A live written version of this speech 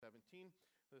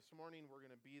This morning we're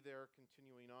going to be there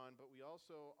continuing on, but we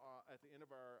also, at the end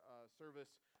of our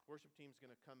service, worship team's going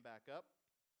to come back up.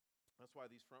 That's why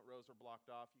these front rows are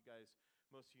blocked off. You guys,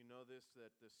 most of you know this,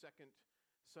 that the second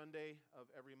Sunday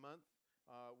of every month,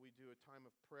 we do a time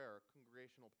of prayer,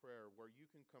 congregational prayer, where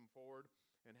you can come forward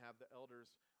and have the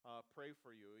elders pray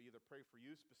for you. Either pray for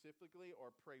you specifically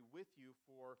or pray with you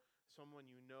for someone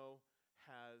you know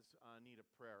has need of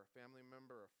prayer. A family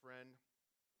member, a friend,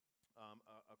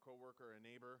 a coworker, a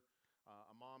neighbor,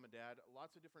 a mom, a dad.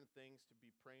 Lots of different things to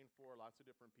be praying for, lots of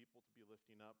different people to be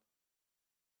lifting up.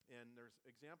 And there's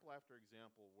example after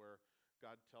example where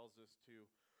God tells us to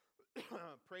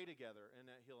pray together and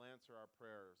that He'll answer our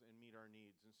prayers and meet our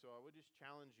needs. And so I would just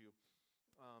challenge you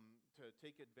to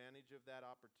take advantage of that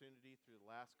opportunity through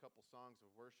the last couple songs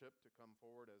of worship to come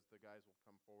forward as the guys will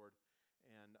come forward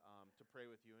and to pray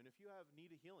with you. And if you have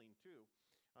need of healing too,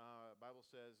 Bible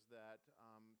says that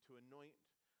to anoint,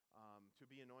 to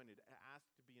be anointed,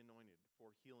 ask to be anointed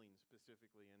for healing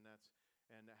specifically, and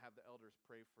have the elders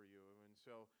pray for you. And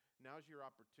so now's your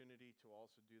opportunity to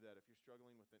also do that. If you're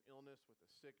struggling with an illness, with a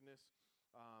sickness,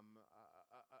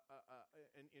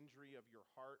 an injury of your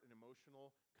heart, an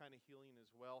emotional kind of healing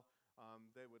as well,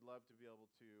 they would love to be able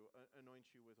to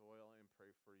anoint you with oil and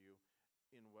pray for you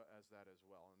as that as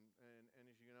well. And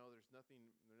as you know, there's nothing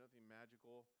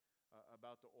magical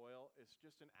about the oil. It's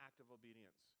just an act of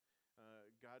obedience.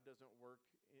 God doesn't work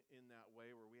in that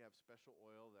way where we have special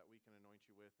oil that we can anoint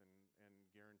you with and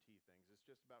guarantee things. It's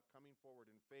just about coming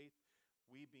forward in faith,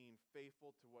 we being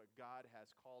faithful to what God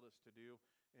has called us to do,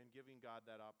 and giving God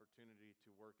that opportunity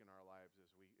to work in our lives as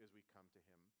we come to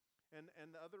Him.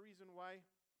 And the other reason why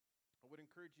I would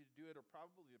encourage you to do it, or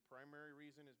probably the primary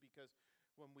reason, is because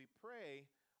when we pray,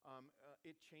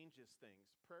 it changes things.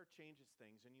 Prayer changes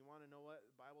things. And you want to know what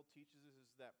the Bible teaches us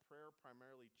is that prayer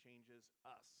primarily changes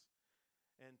us.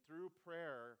 And through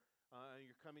prayer,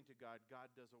 you're coming to God.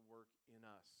 God does a work in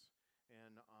us.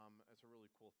 And it's a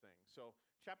really cool thing. So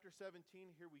chapter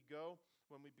 17, here we go.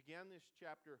 When we began this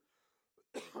chapter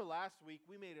last week,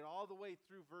 we made it all the way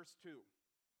through verse 2.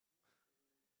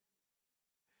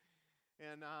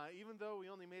 And even though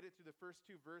we only made it through the first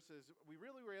two verses, we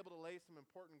really were able to lay some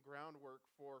important groundwork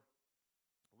for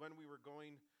when we were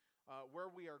going, where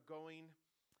we are going,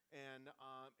 and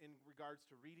in regards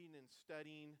to reading and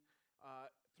studying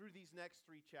through these next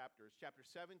three chapters. Chapter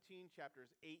 17,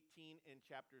 chapters 18, and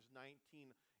chapters 19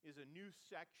 is a new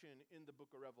section in the book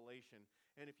of Revelation.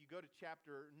 And if you go to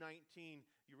chapter 19,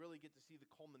 you really get to see the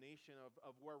culmination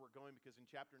of where we're going, because in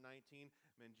chapter 19,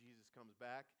 Jesus comes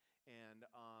back and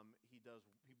he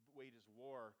wages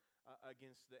war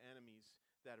against the enemies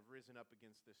that have risen up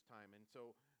against this time. And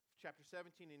so chapter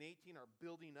 17 and 18 are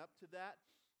building up to that,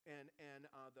 and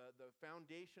the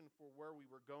foundation for where we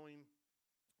were going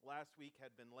last week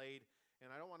had been laid, and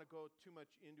I don't want to go too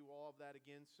much into all of that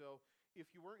again. So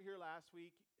if you weren't here last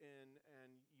week and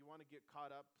you want to get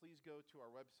caught up, please go to our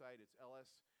website. It's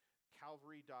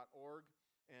lscalvary.org,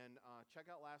 and check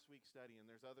out last week's study. And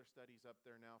there's other studies up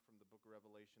there now from the book of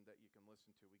Revelation that you can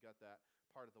listen to. We got that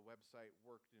part of the website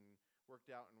worked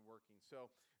out and working.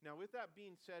 So now, with that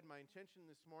being said, my intention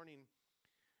this morning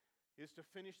is to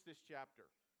finish this chapter.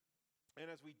 And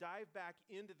as we dive back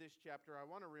into this chapter, I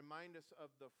want to remind us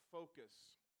of the focus,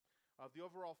 of the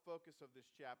overall focus of this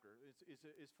chapter.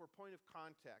 It's for point of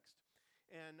context.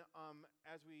 And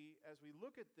as we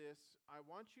look at this, I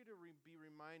want you to be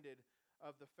reminded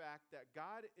of the fact that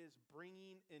God is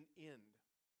bringing an end.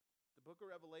 The book of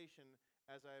Revelation,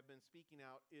 as I have been speaking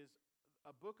out, is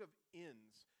a book of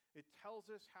ends. It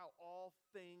tells us how all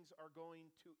things are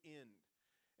going to end.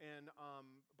 And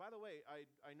by the way,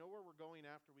 I know where we're going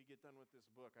after we get done with this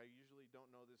book. I usually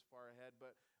don't know this far ahead,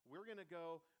 but we're going to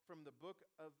go from the book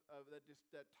of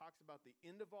that talks about the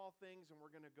end of all things, and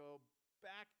we're going to go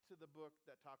back to the book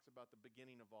that talks about the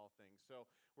beginning of all things. So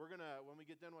we're going to, when we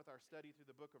get done with our study through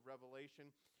the book of Revelation,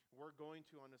 we're going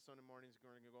to, on the Sunday mornings,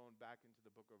 going back into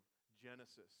the book of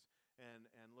Genesis and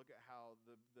look at how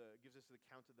the gives us the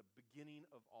account of the beginning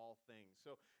of all things.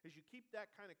 So as you keep that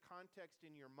kind of context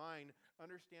in your mind,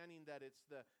 understanding that it's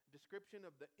the description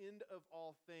of the end of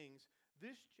all things,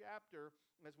 this chapter,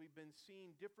 as we've been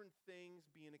seeing different things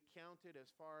being accounted as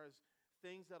far as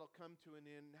things that'll come to an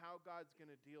end, how God's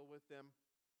going to deal with them,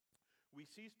 we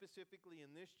see specifically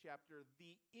in this chapter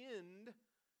the end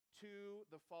to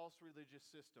the false religious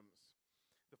systems.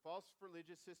 The false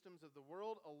religious systems of the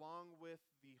world, along with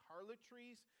the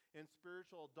harlotries and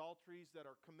spiritual adulteries that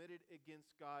are committed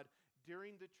against God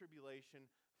during the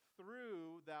tribulation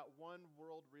through that one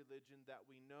world religion that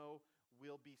we know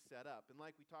will be set up. And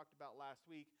like we talked about last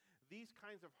week, these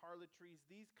kinds of harlotries,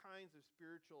 these kinds of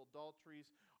spiritual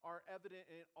adulteries are evident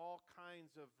in all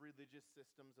kinds of religious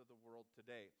systems of the world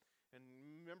today. And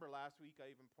remember last week I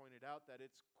even pointed out that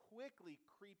it's quickly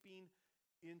creeping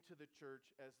into the church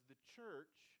as the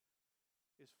church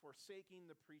is forsaking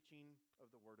the preaching of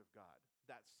the Word of God.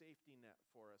 That safety net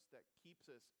for us that keeps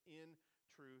us in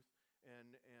truth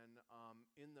and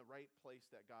in the right place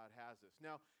that God has us.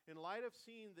 Now, in light of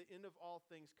seeing the end of all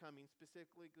things coming,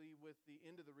 specifically with the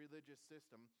end of the religious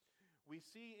system, we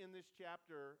see in this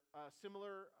chapter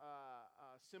similar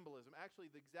symbolism. Actually,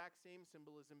 the exact same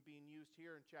symbolism being used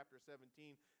here in chapter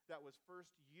 17 that was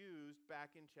first used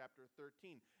back in chapter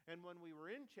 13. And when we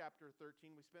were in chapter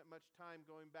 13, we spent much time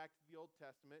going back to the Old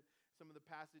Testament, some of the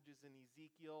passages in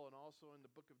Ezekiel and also in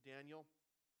the book of Daniel,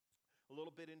 a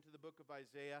little bit into the book of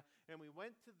Isaiah, and we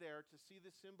went to there to see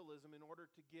the symbolism in order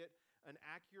to get an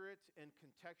accurate and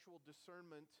contextual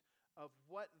discernment of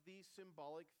what these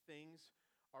symbolic things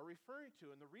are referring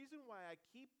to. And the reason why I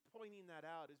keep pointing that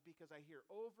out is because I hear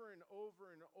over and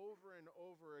over and over and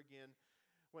over again,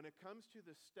 when it comes to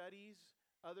the studies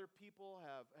other people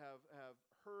have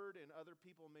heard and other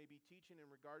people may be teaching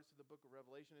in regards to the book of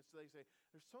Revelation, is they say,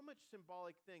 there's so much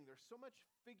symbolic thing, there's so much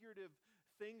figurative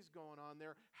things going on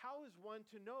there. How is one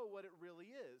to know what it really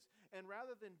is? And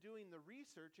rather than doing the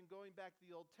research and going back to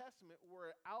the Old Testament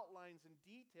where it outlines and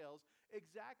details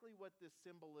exactly what this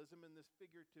symbolism and this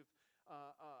figurative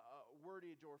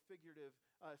wordage or figurative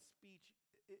speech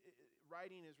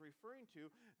writing is referring to,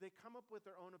 they come up with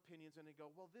their own opinions and they go,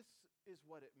 well, this is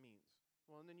what it means.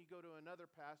 Well, and then you go to another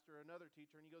pastor, another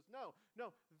teacher, and he goes, no,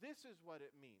 this is what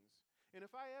it means. And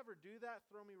if I ever do that,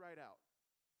 throw me right out.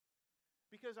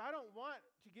 Because I don't want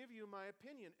to give you my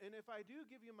opinion. And if I do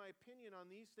give you my opinion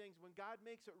on these things, when God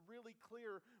makes it really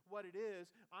clear what it is,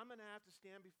 I'm going to have to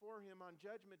stand before him on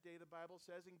Judgment Day, the Bible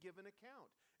says, and give an account.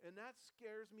 And that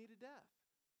scares me to death.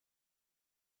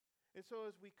 And so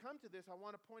as we come to this, I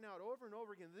want to point out over and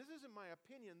over again, this isn't my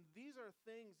opinion. These are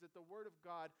things that the Word of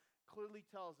God clearly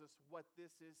tells us what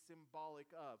this is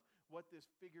symbolic of, what this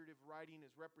figurative writing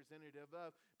is representative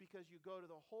of, because you go to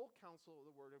the whole counsel of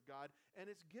the Word of God,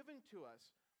 and it's given to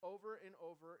us over and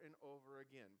over and over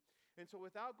again. And so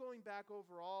without going back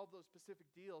over all those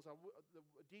specific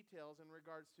the details in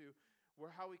regards to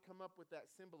how we come up with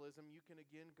that symbolism, you can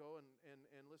again go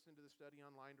and listen to the study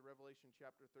online to Revelation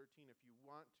chapter 13 if you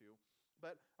want to.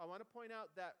 But I want to point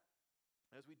out that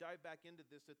as we dive back into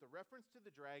this, that the reference to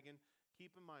the dragon,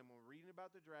 keep in mind, when we're reading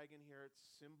about the dragon here, it's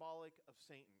symbolic of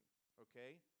Satan,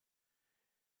 okay?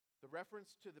 The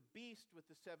reference to the beast with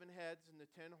the 7 heads and the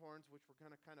 10 horns, which we're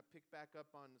going to kind of pick back up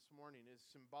on this morning, is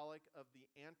symbolic of the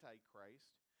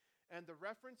Antichrist. And the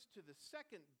reference to the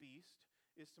second beast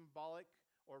is symbolic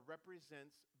or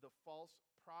represents the false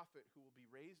prophet who will be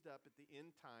raised up at the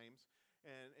end times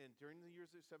and during the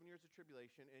 7 years of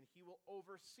tribulation, and he will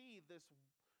oversee this.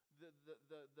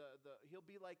 He'll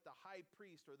be like the high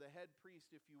priest or the head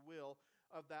priest, if you will,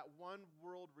 of that one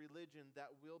world religion that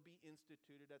will be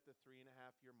instituted at the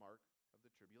 3.5-year mark of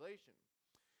the tribulation.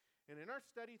 And in our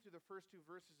study through the first 2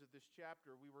 verses of this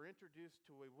chapter, we were introduced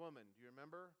to a woman. Do you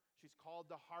remember? She's called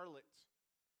the harlot.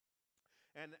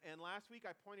 And last week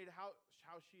I pointed out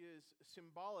how she is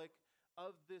symbolic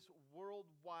of this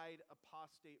worldwide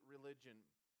apostate religion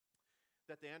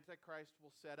that the Antichrist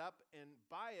will set up, and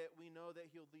by it we know that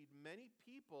he'll lead many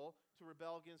people to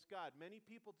rebel against God, many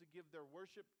people to give their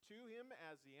worship to him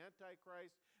as the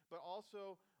Antichrist, but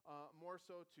also more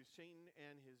so to Satan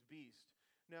and his beast.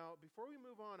 Now, before we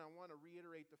move on, I want to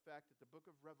reiterate the fact that the book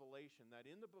of Revelation, that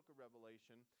in the book of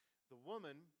Revelation, the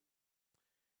woman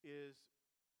is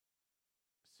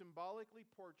symbolically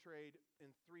portrayed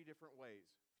in 3 different ways.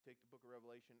 If you take the book of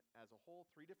Revelation as a whole,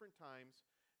 3 different times,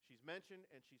 she's mentioned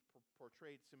and she's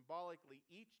portrayed symbolically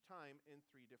each time in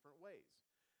 3 different ways.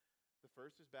 The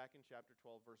first is back in chapter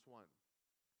 12, verse 1.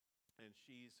 And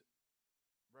she's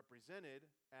represented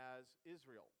as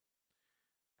Israel,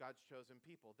 God's chosen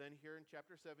people. Then here in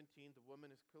chapter 17, the woman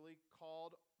is clearly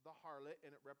called the harlot,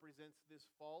 and it represents this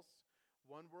false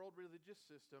one-world religious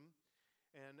system.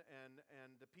 And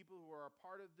the people who are a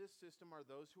part of this system are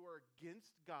those who are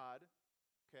against God,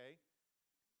 okay?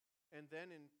 And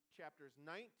then in chapters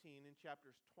 19 and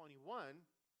chapters 21,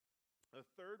 a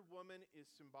third woman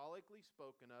is symbolically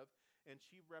spoken of, and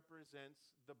she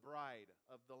represents the bride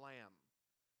of the Lamb,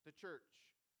 the church,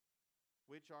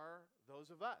 which are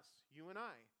those of us, you and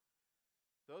I,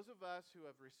 those of us who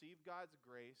have received God's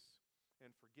grace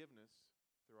and forgiveness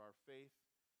through our faith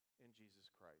in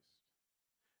Jesus Christ.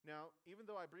 Now, even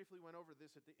though I briefly went over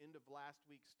this at the end of last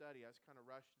week's study, I was kind of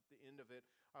rushed at the end of it,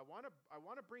 I want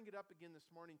to bring it up again this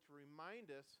morning to remind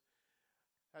us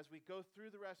as we go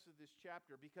through the rest of this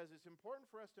chapter, because it's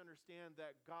important for us to understand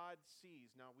that God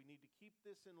sees. Now, we need to keep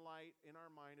this in light in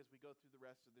our mind as we go through the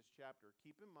rest of this chapter.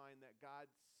 Keep in mind that God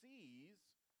sees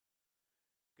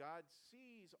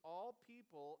all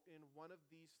people in one of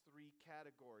these three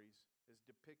categories as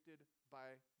depicted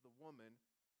by the woman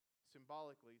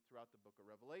symbolically throughout the book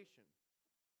of Revelation.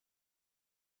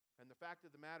 And the fact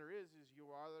of the matter is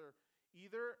you are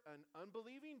either an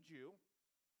unbelieving Jew,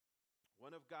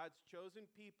 one of God's chosen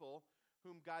people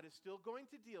whom God is still going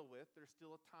to deal with. There's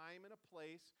still a time and a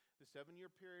place, the 7-year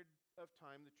period of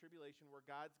time, the tribulation, where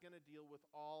God's going to deal with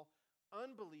all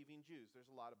unbelieving Jews.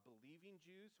 There's a lot of believing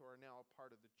Jews who are now a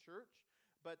part of the church,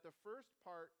 but the first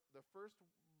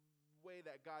way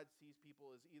that God sees people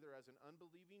is either as an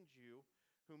unbelieving Jew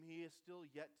whom he is still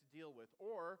yet to deal with,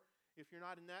 or if you're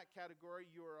not in that category,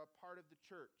 you are a part of the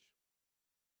church.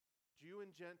 Jew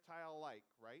and Gentile alike,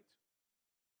 right?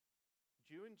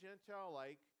 Jew and Gentile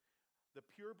alike, the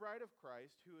pure bride of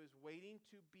Christ who is waiting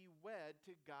to be wed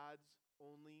to God's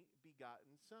only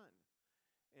begotten Son.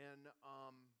 And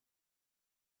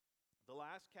the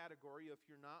last category, if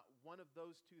you're not one of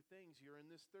those two things, you're in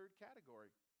this third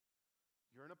category.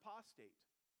 You're an apostate,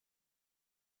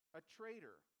 a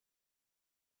traitor.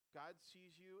 God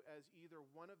sees you as either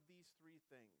one of these three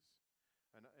things.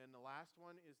 And the last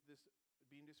one is this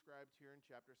being described here in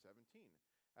chapter 17.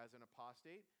 As an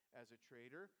apostate, as a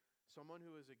traitor, someone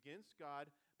who is against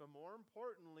God, but more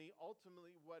importantly,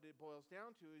 ultimately what it boils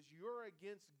down to is you're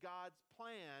against God's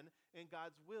plan and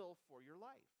God's will for your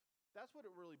life. That's what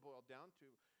it really boiled down to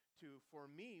for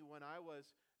me when I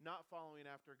was not following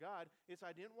after God, is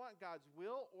I didn't want God's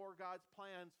will or God's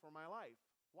plans for my life.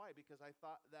 Why? Because I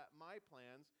thought that my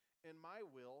plans and my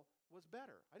will was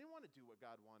better. I didn't want to do what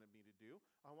God wanted me to do.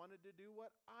 I wanted to do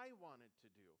what I wanted to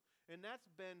do. And that's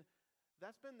been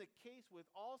the case with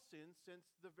all sins since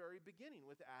the very beginning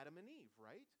with Adam and Eve,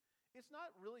 right? It's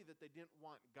not really that they didn't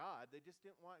want God. They just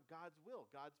didn't want God's will,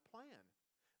 God's plan.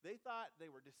 They thought they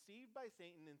were deceived by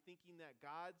Satan in thinking that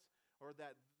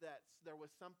that there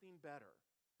was something better.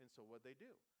 And so what'd they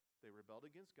do? They rebelled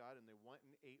against God and they went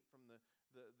and ate from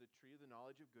the tree of the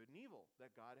knowledge of good and evil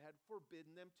that God had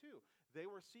forbidden them to. They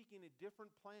were seeking a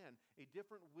different plan, a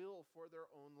different will for their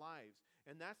own lives.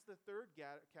 And that's the third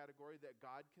category that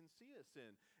God can see us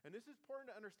in. And this is important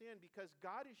to understand because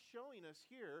God is showing us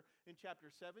here in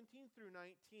chapter 17 through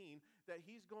 19 that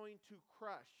he's going to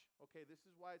crush. Okay, this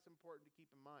is why it's important to keep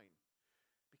in mind.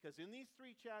 Because in these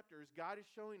 3 chapters, God is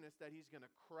showing us that he's going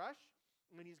to crush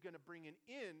and he's going to bring an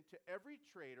end to every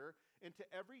traitor and to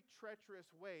every treacherous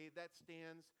way that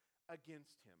stands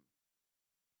against him.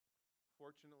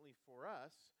 Fortunately for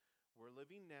us, we're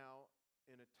living now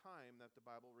in a time that the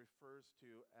Bible refers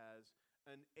to as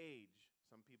an age.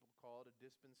 Some people call it a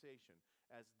dispensation,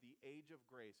 as the age of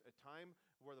grace, a time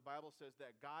where the Bible says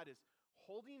that God is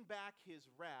holding back his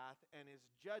wrath and his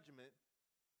judgment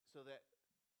so that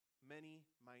many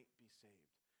might be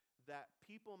saved, that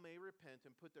people may repent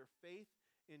and put their faith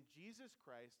in Jesus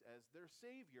Christ as their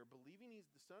Savior, believing he's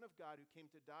the Son of God who came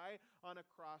to die on a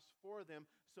cross for them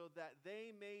so that they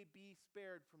may be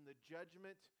spared from the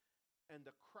judgment and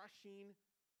the crushing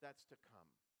that's to come.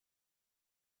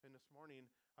 And this morning,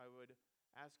 I would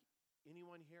ask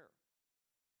anyone here,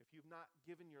 if you've not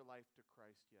given your life to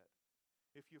Christ yet,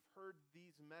 if you've heard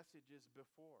these messages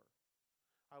before,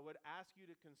 I would ask you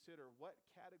to consider what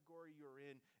category you're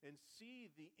in and see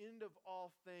the end of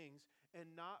all things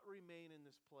and not remain in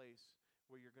this place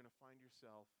where you're going to find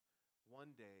yourself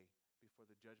one day before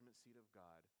the judgment seat of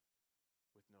God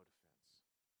with no defense.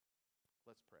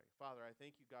 Let's pray. Father, I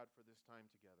thank you, God, for this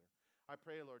time together. I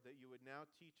pray, Lord, that you would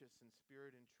now teach us in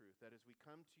spirit and truth, that as we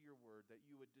come to your word, that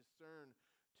you would discern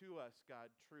to us,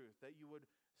 God, truth, that you would,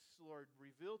 Lord,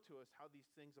 reveal to us how these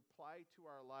things apply to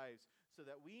our lives so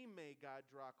that we may, God,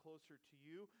 draw closer to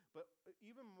you, but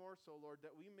even more so, Lord,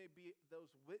 that we may be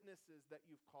those witnesses that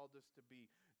you've called us to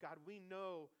be. God, we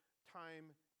know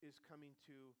time is coming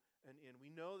to an end.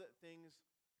 We know that things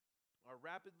are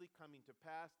rapidly coming to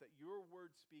pass, that your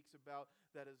word speaks about,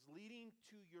 that is leading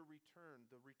to your return,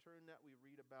 the return that we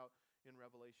read about in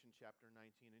Revelation chapter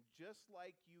 19. And just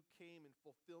like you came in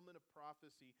fulfillment of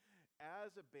prophecy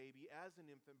as a baby, as an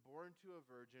infant, born to a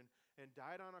virgin, and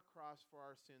died on a cross for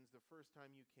our sins the first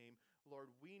time you came,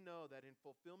 Lord, we know that in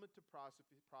fulfillment to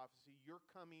prophecy, you're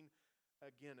coming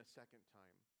again a second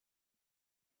time.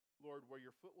 Lord, where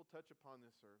your foot will touch upon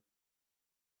this earth.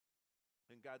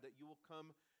 And God, that you will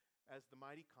come as the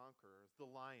mighty conqueror, as the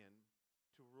lion,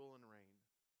 to rule and reign.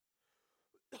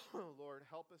 Lord,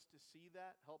 help us to see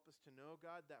that. Help us to know,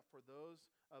 God, that for those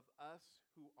of us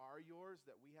who are yours,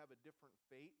 that we have a different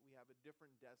fate. We have a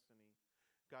different destiny.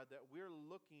 God, that we're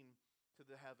looking to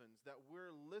the heavens, that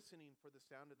we're listening for the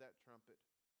sound of that trumpet,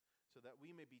 so that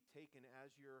we may be taken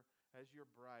as your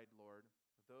bride, Lord,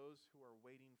 those who are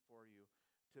waiting for you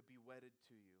to be wedded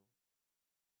to you.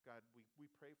 God, we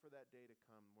pray for that day to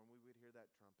come when we would hear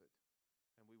that trumpet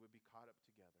and we would be caught up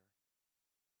together.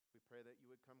 We pray that you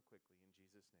would come quickly in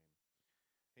Jesus' name.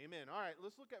 Amen. All right,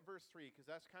 let's look at verse 3 because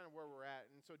that's kind of where we're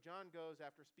at. And so John goes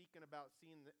after speaking about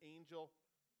seeing the angel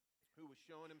who was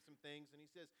showing him some things. And he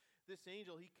says, this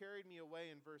angel, he carried me away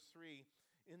in verse 3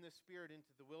 in the spirit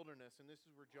into the wilderness. And this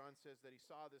is where John says that he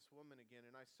saw this woman again.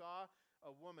 And I saw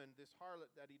a woman, this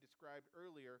harlot that he described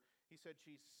earlier. He said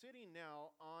she's sitting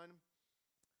now on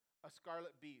a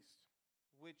scarlet beast,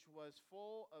 which was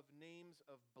full of names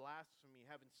of blasphemy,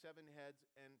 having 7 heads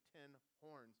and 10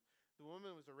 horns. The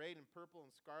woman was arrayed in purple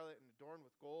and scarlet and adorned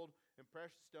with gold and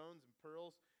precious stones and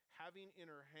pearls, having in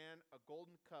her hand a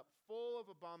golden cup full of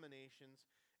abominations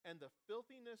and the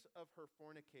filthiness of her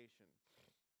fornication.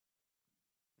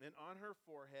 And on her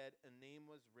forehead a name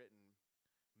was written,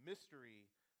 Mystery,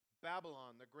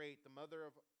 Babylon the Great, the mother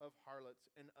of harlots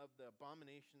and of the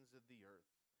abominations of the earth.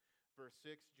 Verse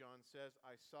 6, John says,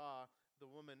 I saw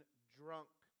the woman drunk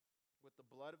with the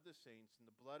blood of the saints and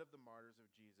the blood of the martyrs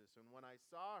of Jesus. And when I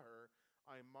saw her,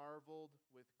 I marveled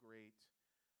with great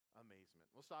amazement.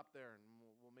 We'll stop there and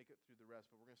we'll make it through the rest,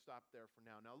 but we're going to stop there for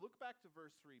now. Now look back to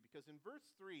verse 3, because in verse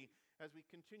 3, as we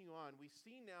continue on, we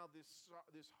see now this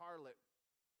harlot,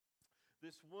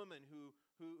 this woman who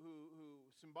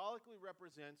symbolically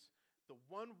represents the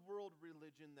one world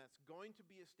religion that's going to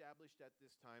be established at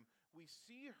this time. We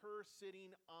see her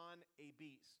sitting on a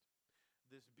beast.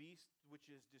 This beast, which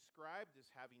is described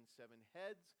as having 7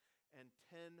 heads and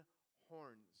 10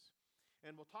 horns.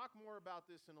 And we'll talk more about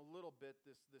this in a little bit,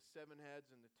 the 7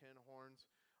 heads and the 10 horns.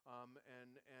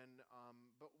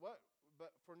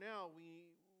 But for now,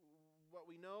 what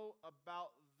we know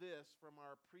about this from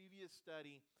our previous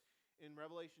study in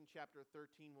Revelation chapter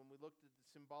 13, when we looked at the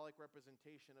symbolic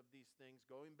representation of these things,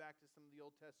 going back to some of the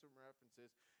Old Testament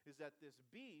references, is that this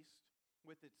beast,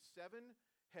 with its 7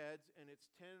 heads and its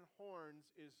 10 horns,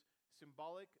 is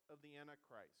symbolic of the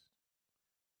Antichrist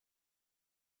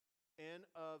and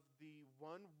of the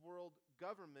one world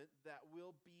government that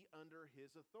will be under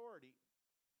his authority.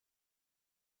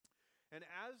 And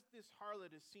as this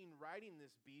harlot is seen riding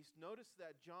this beast, notice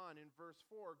that John in verse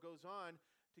 4 goes on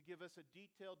to give us a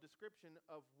detailed description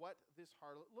of what this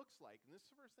harlot looks like. And this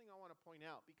is the first thing I want to point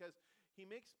out, because he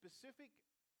makes specific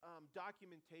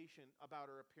documentation about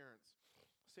her appearance,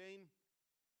 saying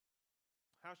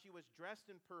how she was dressed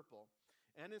in purple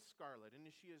and in scarlet, and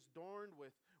she is adorned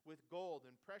with gold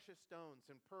and precious stones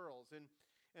and pearls. And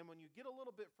when you get a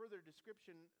little bit further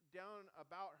description down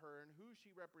about her and who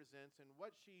she represents and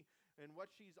what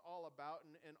she's all about,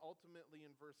 and ultimately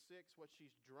in verse 6, what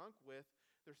she's drunk with,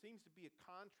 there seems to be a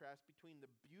contrast between the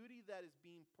beauty that is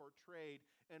being portrayed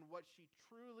and what she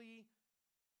truly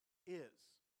is.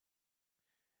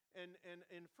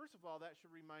 And first of all, that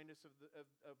should remind us of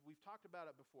we've talked about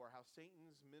it before, how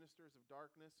Satan's ministers of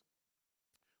darkness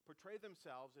portray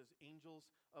themselves as angels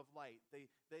of light.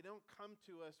 They don't come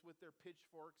to us with their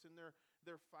pitchforks and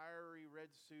their fiery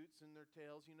red suits and their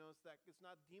tails. You know, it's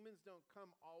not, demons don't come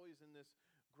always in this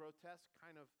grotesque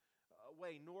kind of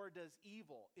way, nor does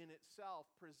evil in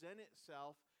itself present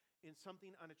itself in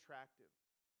something unattractive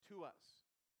to us.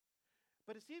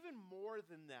 But it's even more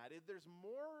than that. There's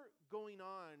more going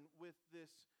on with this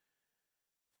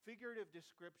figurative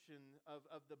description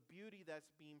of the beauty that's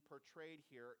being portrayed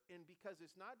here. And because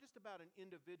it's not just about an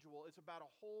individual, it's about a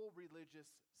whole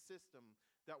religious system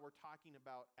that we're talking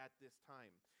about at this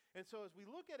time. And so as we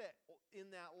look at it in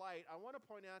that light, I want to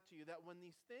point out to you that when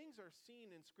these things are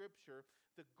seen in Scripture,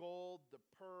 the gold, the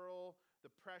pearl,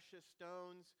 the precious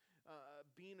stones,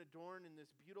 being adorned in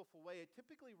this beautiful way, it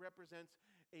typically represents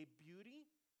a beauty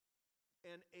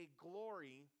and a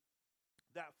glory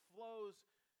that flows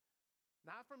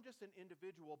not from just an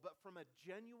individual, but from a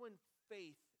genuine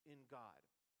faith in God.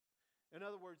 In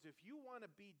other words, if you want to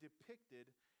be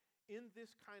depicted in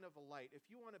this kind of a light, if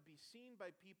you want to be seen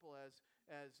by people as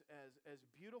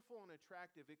beautiful and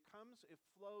attractive, it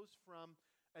flows from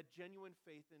a genuine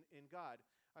faith in God.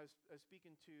 I was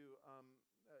speaking to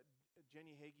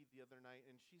Jenny Hagee the other night,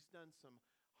 and she's done some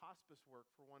hospice work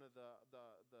for one of the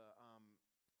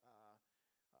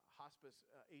hospice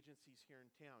agencies here in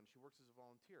town. She works as a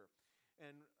volunteer.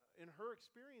 And in her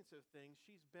experience of things,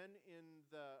 she's been in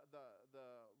the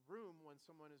room when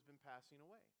someone has been passing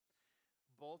away,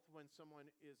 both when someone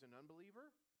is an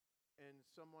unbeliever and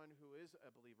someone who is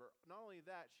a believer. Not only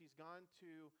that, she's gone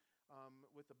to,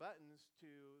 with the Buttons,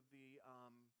 to the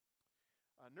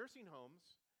nursing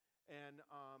homes And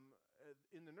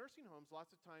in the nursing homes, lots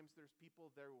of times there's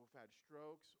people there who've had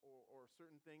strokes or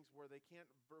certain things where they can't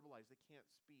verbalize, they can't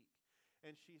speak.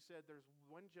 And she said there's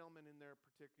one gentleman in there in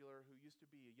particular who used to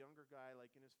be a younger guy, like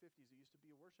in his 50s. He used to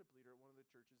be a worship leader at one of the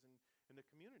churches in the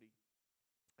community.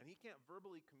 And he can't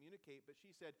verbally communicate, but she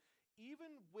said,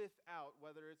 even without,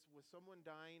 whether it's with someone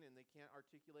dying and they can't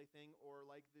articulate thing, or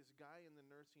like this guy in the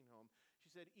nursing home,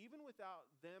 she said, even without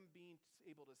them being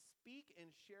able to speak and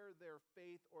share their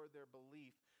faith or their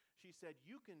belief, she said,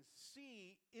 you can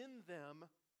see in them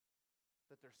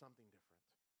that there's something different.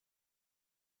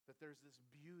 That there's this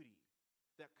beauty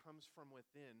that comes from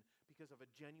within because of a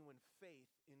genuine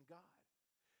faith in God.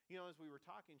 You know, as we were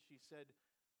talking, she said,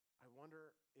 I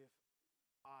wonder if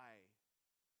I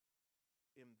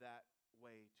am that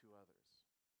way to others.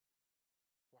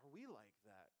 Are we like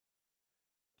that?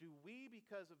 Do we,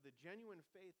 because of the genuine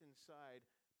faith inside,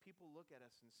 people look at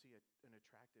us and see an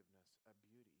attractiveness, a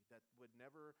beauty that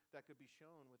could be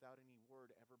shown without any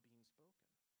word ever being spoken?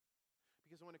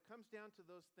 Because when it comes down to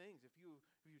those things, if you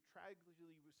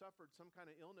tragically suffered some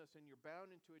kind of illness and you're bound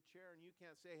into a chair and you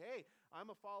can't say, hey, I'm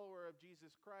a follower of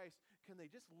Jesus Christ, can they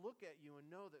just look at you and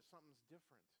know that something's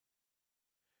different?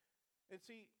 And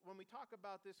see, when we talk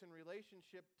about this in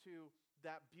relationship to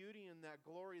that beauty and that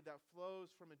glory that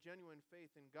flows from a genuine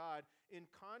faith in God,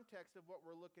 in context of what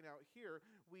we're looking at here,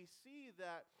 we see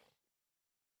that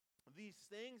these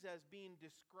things as being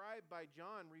described by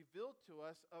John reveal to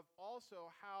us of also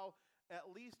how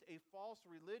at least a false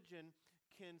religion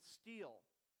can steal.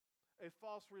 A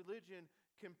false religion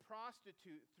can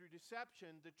prostitute through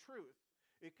deception the truth.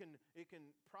 It can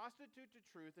prostitute the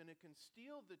truth and it can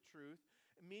steal the truth,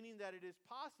 meaning that it is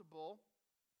possible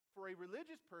for a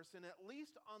religious person, at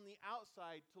least on the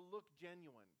outside, to look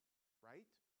genuine, right?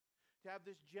 To have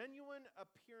this genuine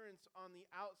appearance on the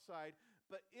outside,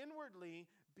 but inwardly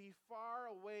be far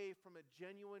away from a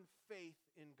genuine faith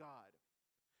in God.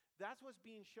 That's what's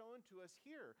being shown to us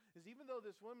here, is even though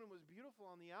this woman was beautiful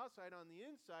on the outside, on the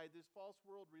inside, this false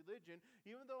world religion,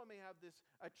 even though it may have this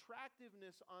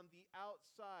attractiveness on the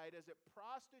outside as it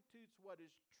prostitutes what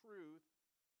is truth,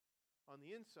 on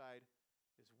the inside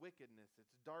is wickedness,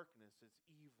 it's darkness, it's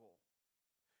evil.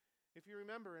 If you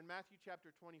remember in Matthew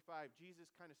chapter 25, Jesus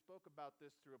kind of spoke about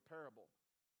this through a parable.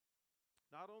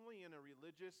 Not only in a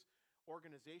religious,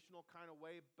 organizational kind of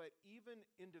way, but even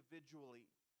individually,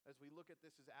 as we look at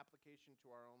this as application to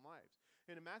our own lives.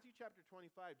 And in Matthew chapter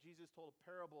 25, Jesus told a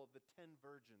parable of the 10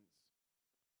 virgins.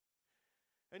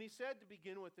 And he said, to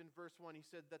begin with in verse 1, he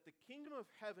said that the kingdom of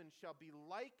heaven shall be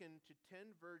likened to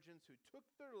 10 virgins who took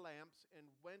their lamps and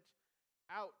went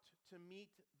out to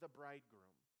meet the bridegroom.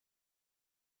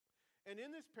 And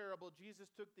in this parable,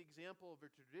 Jesus took the example of a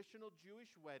traditional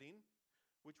Jewish wedding,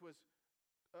 which was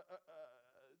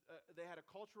they had a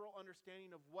cultural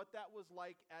understanding of what that was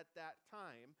like at that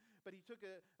time. But he took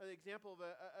an example of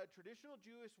a traditional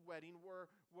Jewish wedding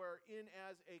wherein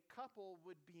as a couple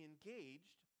would be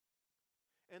engaged,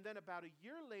 and then about a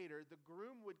year later, the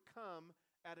groom would come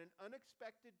at an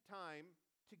unexpected time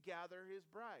to gather his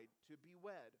bride, to be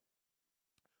wed.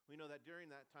 We know that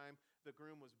during that time, the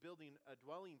groom was building a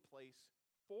dwelling place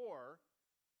for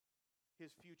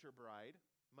his future bride,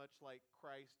 much like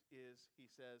Christ is, he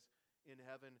says, in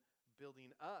heaven building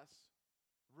us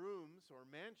rooms or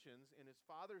mansions in his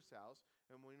Father's house,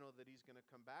 and we know that he's going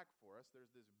to come back for us.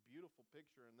 There's this beautiful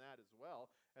picture in that as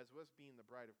well, as us being the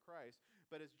bride of Christ.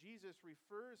 But as Jesus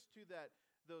refers to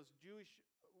those Jewish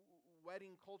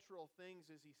wedding cultural things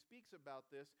as he speaks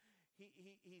about this,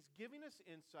 he's giving us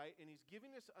insight and he's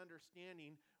giving us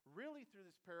understanding really through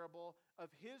this parable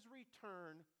of his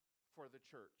return for the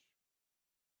church.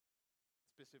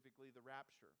 Specifically the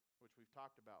rapture, which we've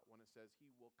talked about when it says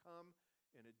he will come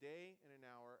in a day and an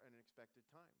hour and an expected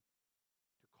time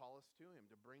to call us to him,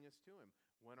 to bring us to him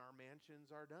when our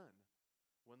mansions are done,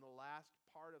 when the last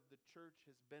part of the church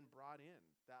has been brought in,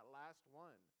 that last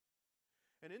one.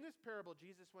 And in this parable,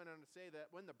 Jesus went on to say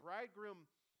that when the bridegroom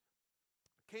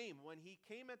came, when he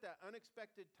came at that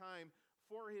unexpected time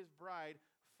for his bride,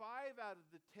 5 out of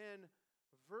the 10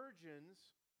 virgins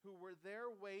who were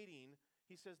there waiting,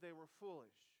 he says they were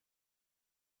foolish.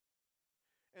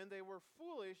 And they were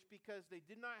foolish because they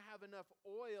did not have enough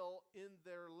oil in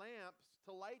their lamps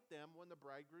to light them when the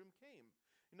bridegroom came.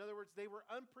 In other words, they were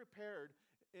unprepared.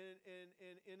 And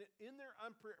in their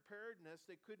unpreparedness,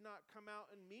 they could not come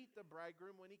out and meet the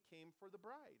bridegroom when he came for the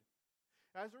bride.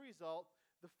 As a result,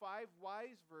 the 5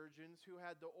 wise virgins who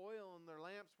had the oil in their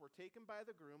lamps were taken by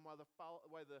the groom, while the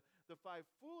 5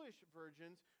 foolish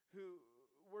virgins who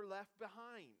were left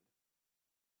behind.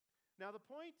 Now the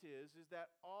point is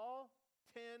that all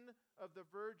 10 of the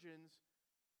virgins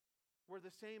were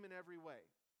the same in every way,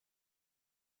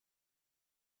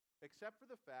 except for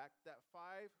the fact that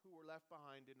 5 who were left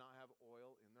behind did not have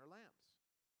oil in their lamps.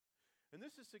 And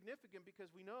this is significant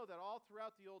because we know that all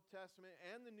throughout the Old Testament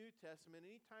and the New Testament,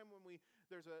 anytime when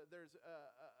there's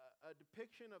a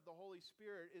depiction of the Holy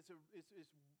Spirit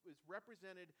is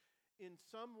represented in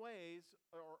some ways,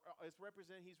 or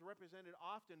he's represented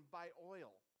often by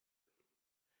oil.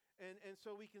 And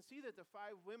so we can see that the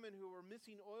 5 women who were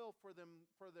missing oil for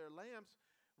their lamps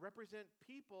represent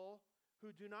people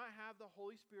who do not have the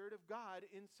Holy Spirit of God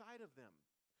inside of them.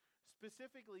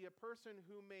 Specifically, a person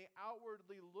who may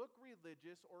outwardly look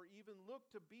religious or even look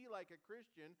to be like a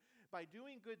Christian by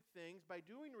doing good things, by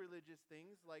doing religious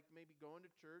things like maybe going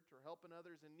to church or helping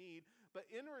others in need, but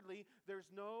inwardly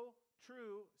there's no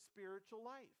true spiritual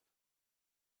life.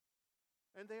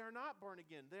 And they are not born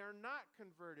again. They are not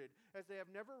converted, as they have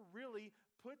never really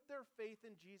put their faith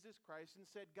in Jesus Christ and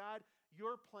said, God,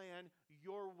 your plan,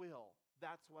 your will,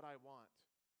 that's what I want.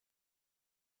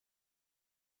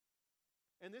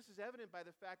 And this is evident by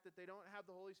the fact that they don't have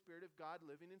the Holy Spirit of God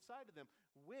living inside of them,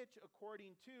 which,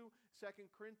 according to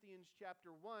 2 Corinthians chapter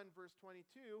 1, verse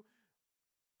 22,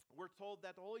 we're told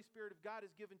that the Holy Spirit of God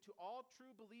is given to all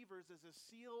true believers as a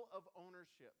seal of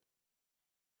ownership.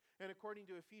 And according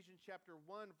to Ephesians chapter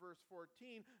 1, verse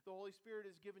 14, the Holy Spirit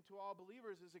is given to all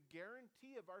believers as a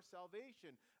guarantee of our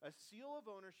salvation, a seal of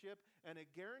ownership and a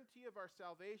guarantee of our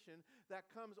salvation that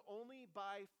comes only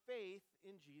by faith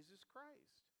in Jesus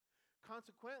Christ.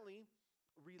 Consequently,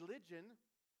 religion,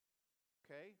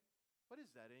 okay, what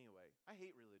is that anyway? I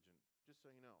hate religion, just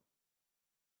so you know.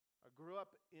 I grew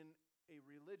up in a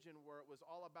religion where it was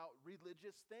all about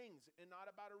religious things and not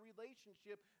about a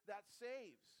relationship that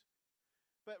saves.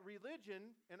 But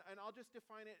religion, and I'll just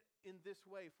define it in this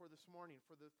way for this morning,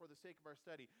 for the sake of our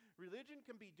study. Religion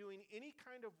can be doing any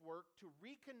kind of work to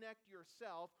reconnect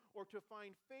yourself or to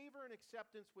find favor and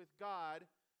acceptance with God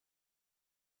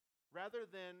rather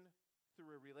than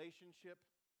through a relationship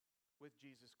with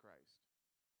Jesus Christ.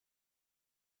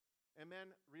 And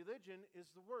man, religion is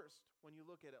the worst when you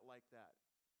look at it like that.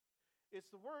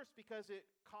 It's the worst because it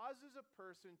causes a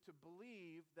person to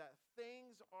believe that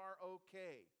things are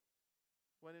okay,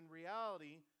 when in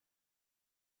reality,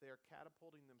 they are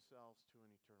catapulting themselves to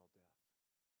an eternal death.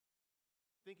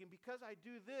 Thinking, because I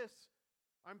do this,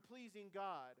 I'm pleasing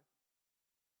God.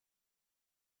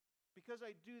 Because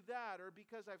I do that, or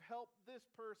because I've helped this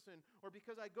person, or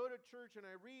because I go to church and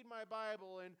I read my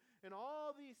Bible, and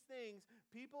all these things,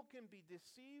 people can be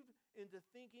deceived into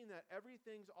thinking that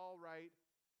everything's all right,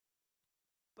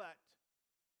 but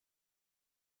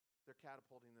they're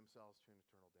catapulting themselves to an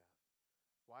eternal death.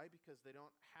 Why? Because they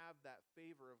don't have that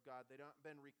favor of God. They don't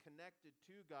been reconnected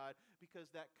to God,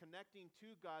 because that connecting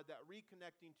to God, that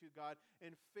reconnecting to God,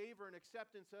 and favor and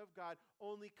acceptance of God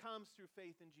only comes through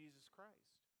faith in Jesus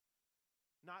Christ.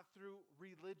 Not through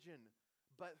religion,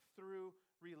 but through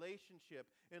relationship.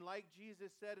 And like Jesus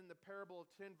said in the parable of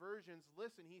 10 virgins,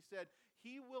 listen, he said,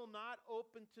 he will not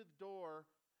open to the door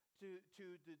to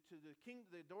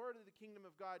the door to the kingdom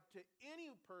of God to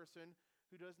any person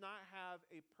who does not have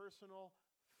a personal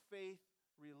faith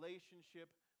relationship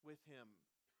with him.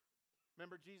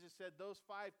 Remember, Jesus said those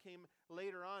 5 came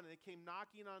later on, and they came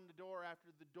knocking on the door after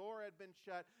the door had been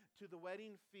shut to the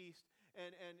wedding feast.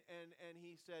 And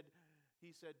he said,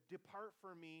 depart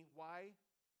from me. Why?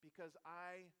 Because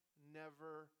I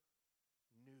never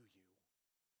knew you.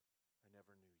 I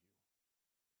never knew you.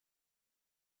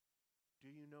 Do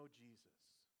you know Jesus?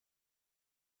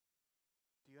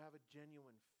 Do you have a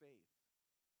genuine faith?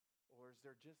 Or is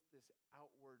there just this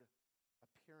outward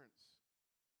appearance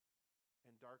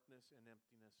and darkness and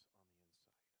emptiness on the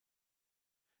inside?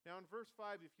 Now in verse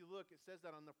 5, if you look, it says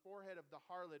that on the forehead of the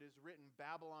harlot is written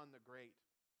Babylon the Great,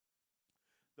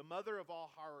 the mother of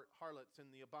all harlots and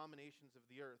the abominations of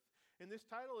the earth. And this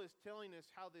title is telling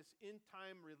us how this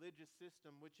end-time religious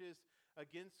system, which is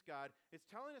against God, it's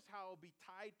telling us how it will be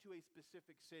tied to a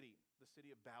specific city, the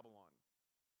city of Babylon.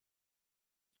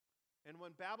 And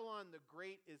when Babylon the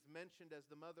Great is mentioned as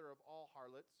the mother of all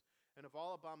harlots and of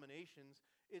all abominations,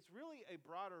 it's really a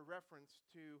broader reference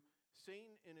to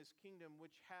Satan and his kingdom,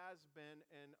 which has been,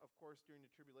 and of course during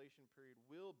the tribulation period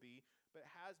will be, but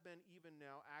has been even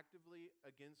now actively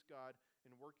against God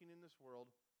and working in this world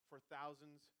for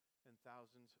thousands and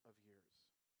thousands of years.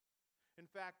 In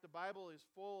fact, the Bible is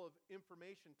full of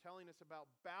information telling us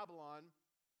about Babylon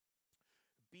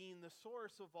being the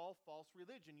source of all false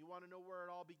religion. You want to know where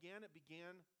it all began? It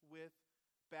began with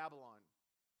Babylon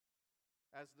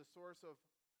as the source of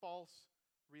false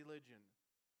religion,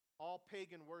 all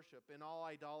pagan worship and all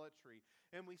idolatry.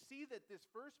 And we see that this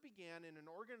first began in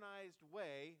an organized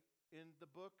way in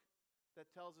the book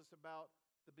that tells us about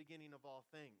the beginning of all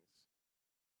things.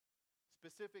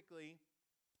 Specifically,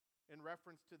 in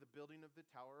reference to the building of the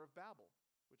Tower of Babel,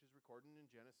 which is recorded in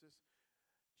Genesis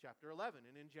chapter 11.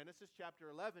 And in Genesis chapter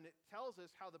 11, it tells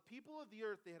us how the people of the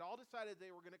earth, they had all decided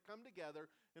they were going to come together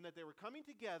and that they were coming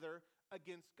together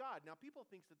against God. Now, people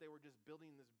think that they were just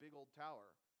building this big old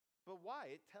tower. But why?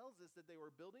 It tells us that they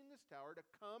were building this tower to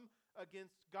come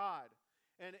against God.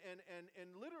 And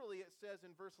literally it says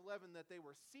in verse 11 that they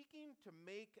were seeking to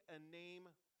make a name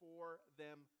for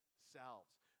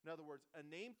themselves. In other words, a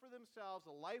name for themselves,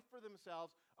 a life for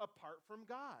themselves apart from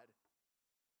God.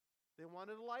 They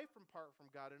wanted a life apart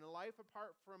from God and a life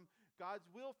apart from God's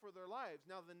will for their lives.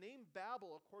 Now, the name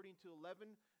Babel, according to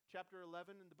chapter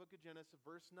 11 in the book of Genesis,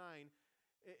 verse 9,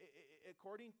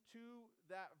 according to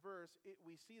that verse,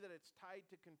 we see that it's tied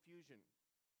to confusion.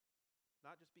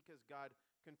 Not just because God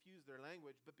confused their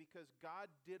language, but because God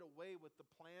did away with the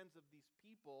plans of these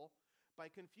people by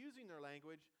confusing their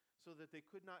language so that they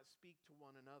could not speak to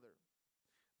one another.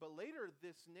 But later,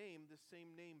 this same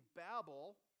name,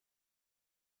 Babel,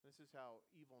 this is how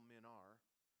evil men are,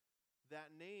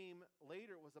 that name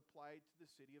later was applied to the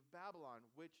city of Babylon,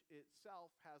 which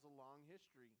itself has a long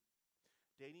history,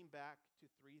 dating back to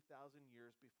 3,000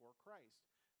 years before Christ.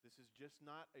 This is just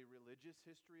not a religious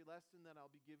history lesson that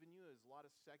I'll be giving you. There's a lot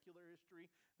of secular history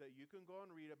that you can go and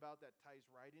read about that ties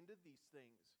right into these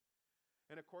things.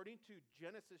 And according to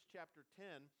Genesis chapter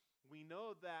 10, we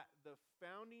know that the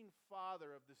founding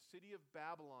father of the city of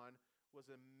Babylon was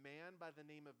a man by the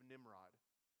name of Nimrod.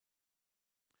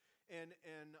 And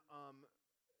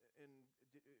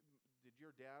did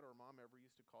your dad or mom ever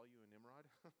used to call you a Nimrod?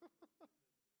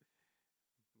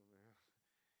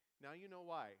 Now you know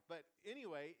why. But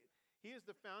anyway, he is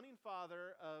the founding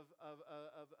father of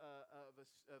the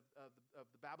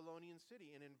Babylonian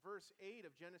city. And in verse 8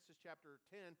 of Genesis chapter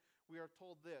 10, we are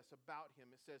told this about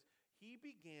him. It says, he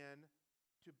began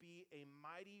to be a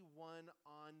mighty one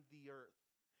on the earth.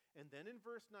 And then in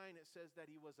verse 9, it says that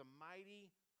he was a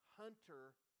mighty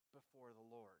hunter before the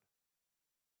Lord.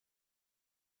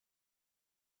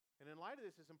 And in light of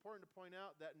this, it's important to point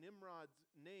out that Nimrod's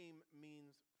name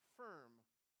means firm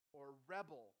or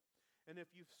rebel. And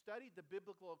if you've studied the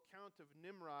biblical account of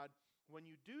Nimrod, when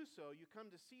you do so, you come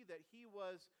to see that he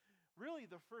was really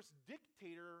the first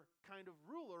dictator kind of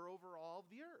ruler over all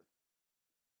of the earth.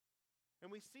 And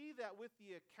we see that with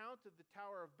the account of the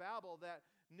Tower of Babel, that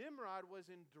Nimrod was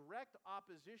in direct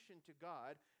opposition to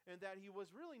God, and that he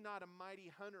was really not a mighty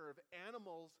hunter of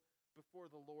animals before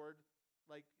the Lord,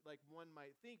 like one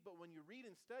might think. But when you read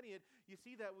and study it, you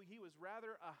see that he was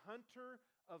rather a hunter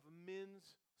of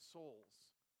men's souls.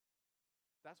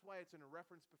 That's why it's in a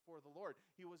reference before the Lord.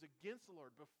 He was against the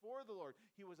Lord, before the Lord.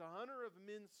 He was a hunter of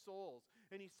men's souls.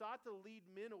 And he sought to lead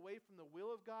men away from the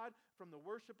will of God, from the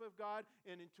worship of God,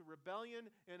 and into rebellion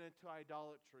and into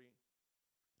idolatry.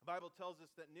 The Bible tells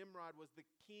us that Nimrod was the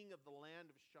king of the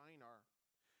land of Shinar.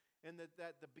 And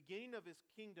that the beginning of his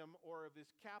kingdom, or of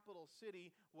his capital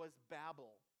city, was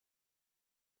Babel.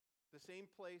 The same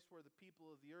place where the people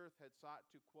of the earth had sought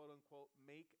to, quote unquote,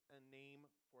 make a name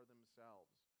for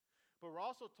themselves. But we're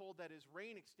also told that his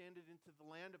reign extended into the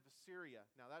land of Assyria.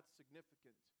 Now that's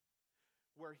significant.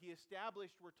 Where he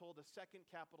established, we're told, a second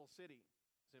capital city.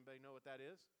 Does anybody know what that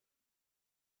is?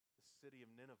 The city of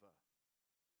Nineveh.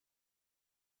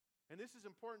 And this is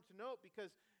important to note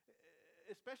because,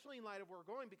 especially in light of where we're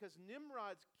going, because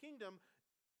Nimrod's kingdom,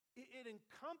 it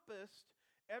encompassed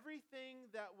everything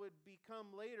that would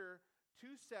become later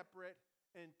two separate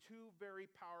and two very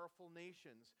powerful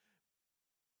nations,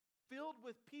 filled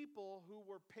with people who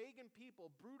were pagan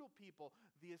people, brutal people,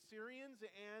 the Assyrians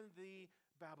and the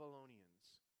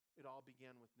Babylonians. It all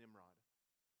began with Nimrod.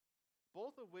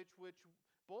 Both of which,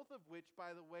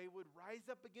 by the way, would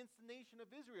rise up against the nation of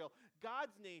Israel,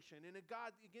 God's nation, and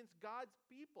against God's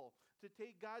people, to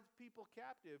take God's people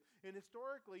captive. And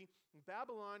historically,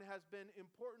 Babylon has been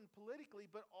important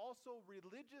politically, but also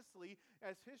religiously,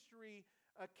 as history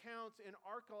accounts and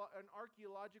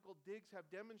archaeological digs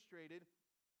have demonstrated,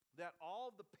 that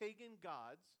all the pagan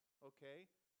gods,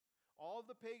 all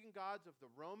the pagan gods of the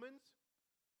Romans,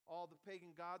 all the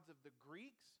pagan gods of the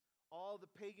Greeks, all the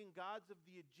pagan gods of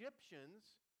the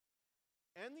Egyptians,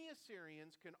 and the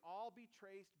Assyrians can all be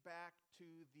traced back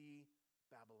to the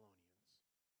Babylonians.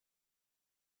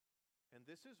 And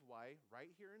this is why,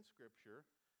 right here in Scripture,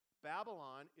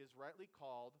 Babylon is rightly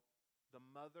called the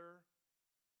mother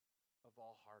of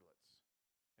all harlots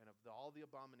and of all the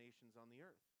abominations on the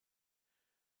earth.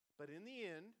 But in the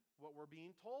end, what we're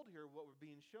being told here, what we're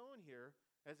being shown here,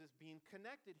 as it's being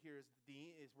connected here,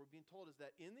 is we're being told is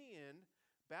that in the end,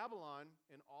 Babylon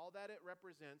and all that it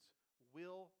represents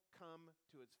will come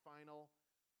to its final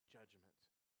judgment.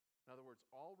 In other words,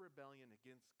 all rebellion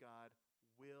against God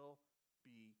will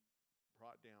be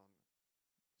brought down.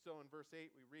 So in verse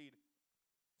 8 we read,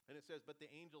 and it says, "But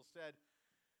the angel said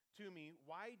to me,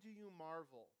 'Why do you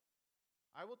marvel?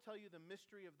 I will tell you the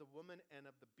mystery of the woman and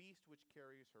of the beast which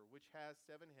carries her, which has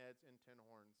 7 heads and 10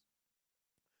 horns.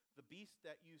 The beast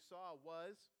that you saw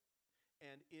was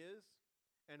and is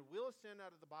and will ascend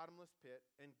out of the bottomless pit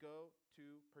and go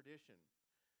to perdition.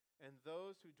 And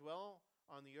those who dwell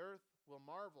on the earth will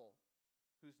marvel,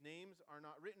 whose names are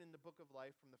not written in the book of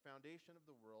life from the foundation of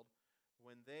the world,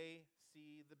 when they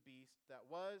see the beast that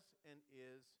was and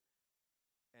is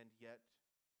and yet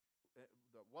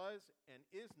that was and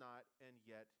is not and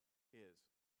yet is.'"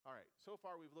 All right, so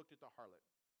far we've looked at the harlot,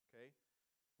 okay?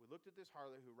 We looked at this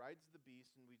harlot who rides the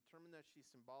beast, and we determined that she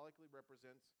symbolically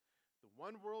represents the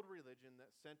one world religion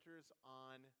that centers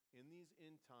on, in these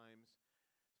end times,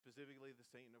 specifically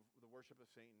the worship of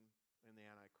Satan and the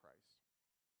Antichrist.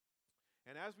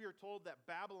 And as we are told that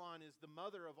Babylon is the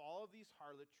mother of all of these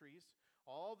harlotries,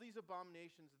 all these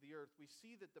abominations of the earth, we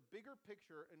see that the bigger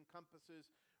picture encompasses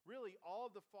really all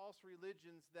of the false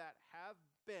religions that have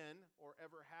been or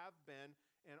ever have been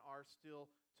and are still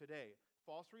today.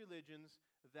 False religions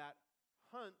that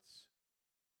hunts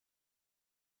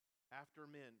after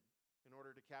men in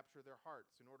order to capture their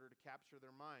hearts, in order to capture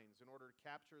their minds, in order to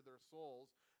capture their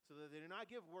souls, so that they do not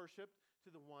give worship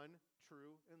to the one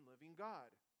true and living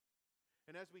God.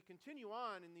 And as we continue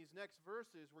on in these next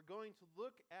verses, we're going to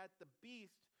look at the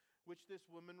beast which this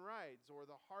woman rides, or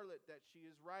the harlot that she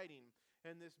is riding.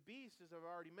 And this beast, as I've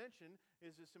already mentioned,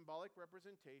 is a symbolic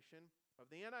representation of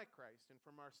the Antichrist. And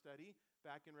from our study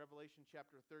back in Revelation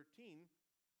chapter 13,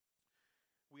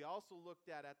 we also looked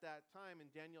at that time in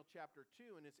Daniel chapter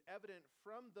 2, and it's evident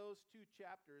from those 2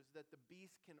 chapters that the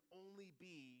beast can only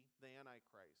be the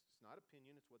Antichrist. It's not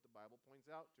opinion, it's what the Bible points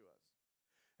out to us.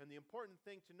 And the important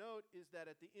thing to note is that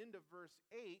at the end of verse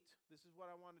 8, this is what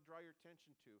I want to draw your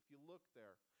attention to. If you look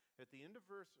there, at the end of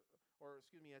verse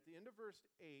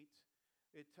 8,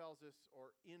 it tells us,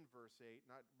 or in verse 8,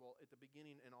 at the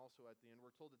beginning and also at the end,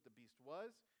 we're told that the beast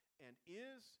was and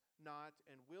is not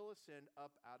and will ascend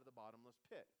up out of the bottomless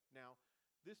pit. Now,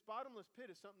 this bottomless pit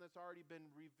is something that's already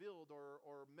been revealed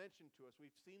or mentioned to us.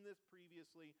 We've seen this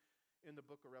previously in the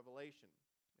book of Revelation.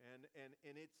 And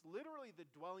it's literally the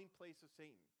dwelling place of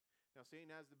Satan. Now, Satan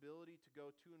has the ability to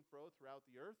go to and fro throughout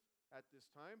the earth at this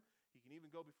time. He can even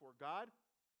go before God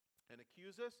and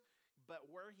accuse us. But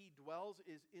where he dwells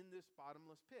is in this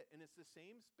bottomless pit. And it's the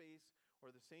same space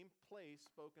or the same place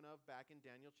spoken of back in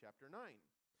Daniel chapter 9.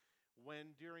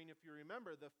 When during, if you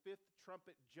remember, the 5th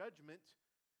trumpet judgment,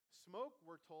 smoke,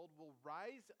 we're told, will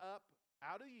rise up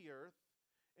out of the earth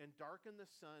and darken the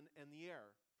sun and the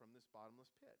air from this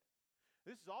bottomless pit.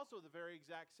 This is also the very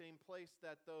exact same place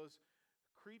that those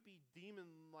creepy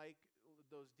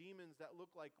those demons that look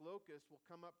like locusts will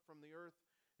come up from the earth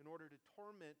in order to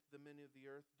torment the men of the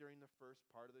earth during the first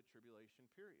part of the tribulation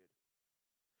period.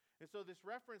 And so this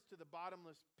reference to the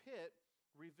bottomless pit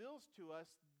reveals to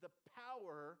us the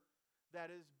power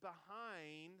that is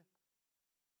behind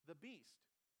the beast,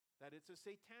 that it's a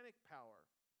satanic power.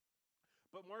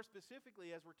 But more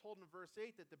specifically, as we're told in verse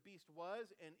 8, that the beast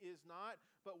was and is not,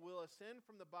 but will ascend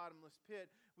from the bottomless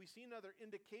pit, we see another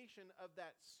indication of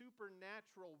that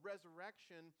supernatural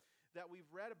resurrection that we've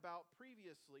read about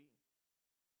previously.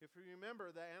 If you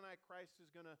remember, the Antichrist is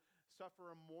going to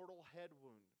suffer a mortal head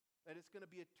wound. That it's going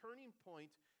to be a turning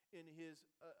point in his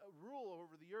rule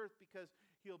over the earth, because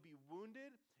he'll be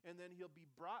wounded and then he'll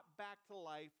be brought back to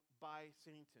life by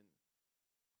Satan.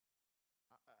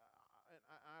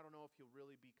 I don't know if he'll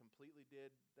really be completely dead.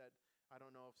 That I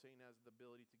don't know if Satan has the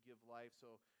ability to give life.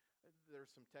 So there's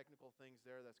some technical things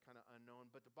there that's kind of unknown.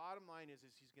 But the bottom line is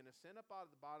he's going to send up out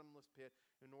of the bottomless pit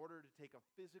in order to take a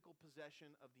physical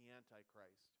possession of the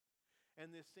Antichrist.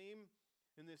 And this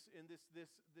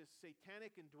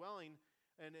satanic indwelling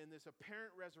and in this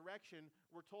apparent resurrection,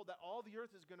 we're told that all the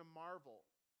earth is going to marvel.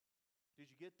 Did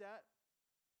you get that?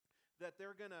 That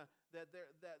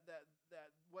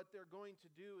what they're going to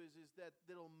do is that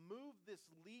it'll move this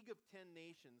League of 10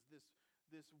 Nations,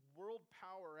 this world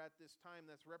power at this time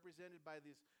that's represented by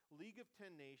this League of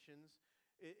 10 Nations,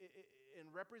 and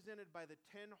represented by the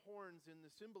 10 horns in the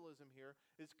symbolism here.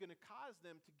 It's going to cause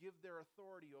them to give their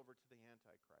authority over to the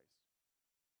Antichrist.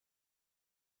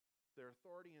 Their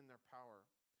authority and their power.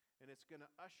 And it's going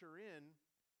to usher in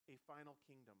a final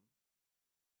kingdom.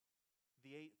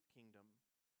 The 8th kingdom.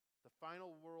 The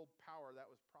final world power that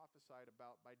was prophesied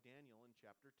about by Daniel in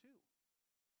chapter 2.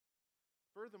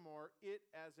 Furthermore, it,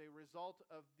 as a result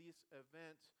of this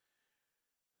event,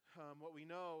 What we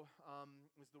know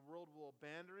is the world will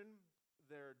abandon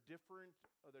their differing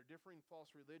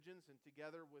false religions, and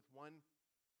together with one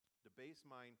debased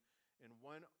mind and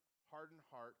one hardened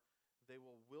heart, they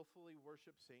will willfully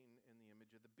worship Satan in the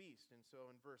image of the beast. And so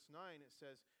in verse 9 it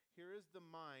says, "Here is the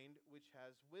mind which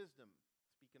has wisdom."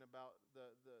 Speaking about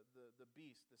the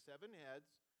beast. The 7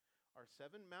 heads are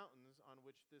 7 mountains on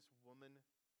which this woman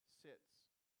sits.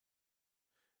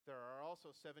 There are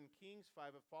also 7 kings,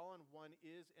 5 have fallen, 1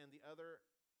 is, and the other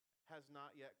has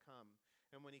not yet come.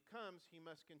 And when he comes, he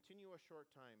must continue a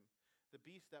short time. The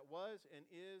beast that was and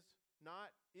is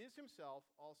not is himself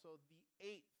also the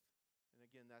 8th. And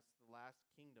again, that's the last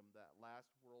kingdom, that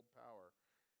last world power.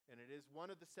 And it is one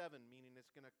of the 7, meaning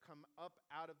it's going to come up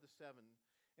out of the 7.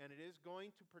 And it is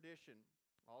going to perdition.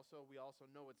 We also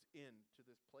know it's to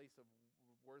this place of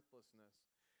worthlessness.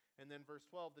 And then verse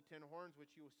 12, "The 10 horns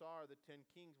which you saw are the 10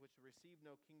 kings which received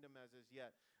no kingdom as is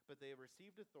yet, but they have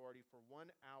received authority for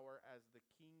 1 hour as the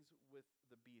kings with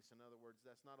the beast." In other words,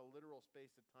 that's not a literal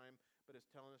space of time, but it's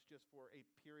telling us just for a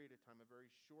period of time, a very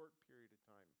short period of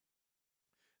time.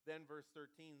 Then verse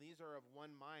 13, "These are of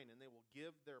one mind, and they will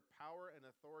give their power and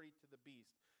authority to the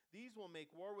beast. These will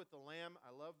make war with the Lamb." I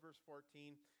love verse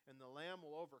 14. "And the Lamb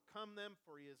will overcome them,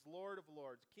 for he is Lord of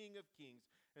lords, King of kings.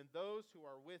 And those who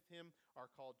are with him are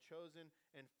called chosen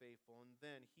and faithful." And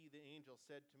then he, the angel,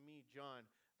 said to me, "John,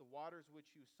 the waters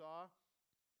which you saw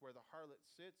where the harlot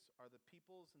sits are the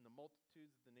peoples and the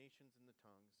multitudes of the nations and the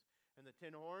tongues. And the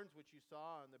 10 horns which you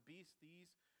saw on the beast,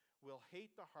 these will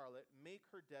hate the harlot, make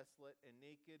her desolate and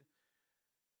naked,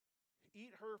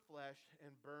 eat her flesh,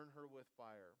 and burn her with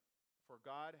fire. For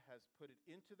God has put it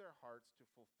into their hearts to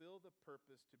fulfill the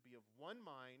purpose to be of one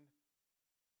mind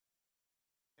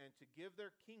and to give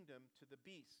their kingdom to the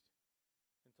beast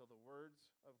until the words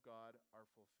of God are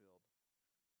fulfilled.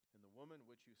 And the woman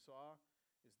which you saw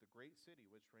is the great city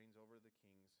which reigns over the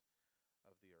kings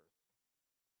of the earth."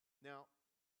 Now,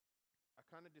 I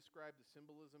kind of described the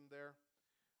symbolism there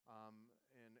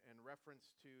in reference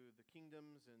to the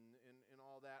kingdoms and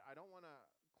all that. I don't want to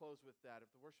close with that.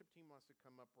 If the worship team wants to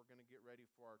come up, we're going to get ready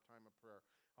for our time of prayer.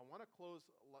 I want to close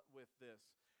with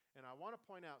this. And I want to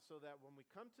point out so that when we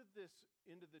come to this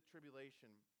into the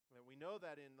tribulation, that we know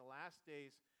that in the last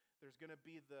days, there's going to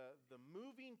be the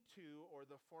moving to, or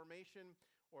the formation,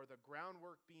 or the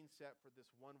groundwork being set for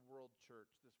this one world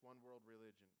church, this one world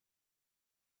religion.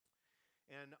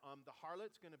 And the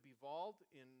harlot's going to be involved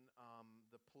in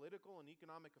the political and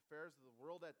economic affairs of the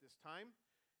world at this time.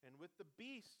 And with the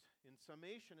beast, in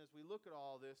summation, as we look at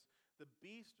all this, the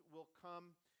beast will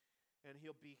come, and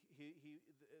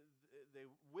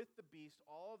with the beast,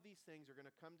 all of these things are going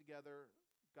to come together.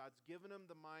 God's given them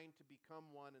the mind to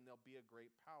become one, and they'll be a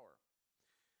great power.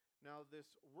 Now,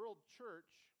 this world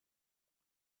church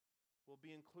will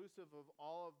be inclusive of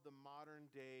all of the modern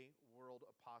day world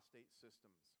apostate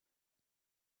systems.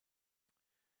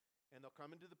 And they'll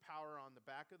come into the power on the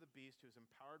back of the beast, who's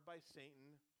empowered by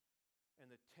Satan,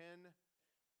 and the 10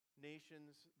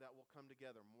 nations that will come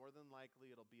together. More than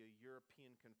likely, it'll be a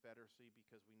European confederacy,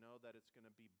 because we know that it's going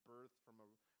to be birthed from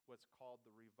what's called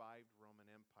the revived Roman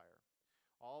Empire.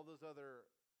 All those other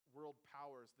world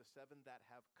powers, the 7 that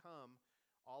have come,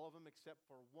 all of them except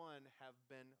for one have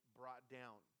been brought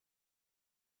down.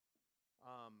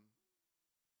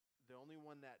 The only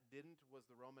one that didn't was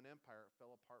the Roman Empire. It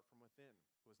fell apart from within.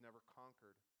 It was never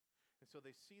conquered. And so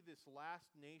they see this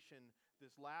last nation,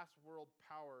 this last world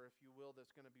power, if you will,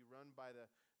 that's going to be run by the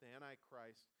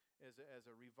Antichrist as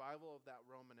a revival of that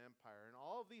Roman Empire. And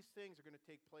all of these things are going to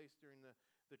take place during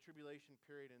the tribulation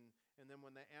period. And then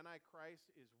when the Antichrist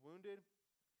is wounded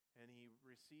and he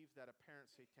receives that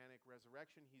apparent satanic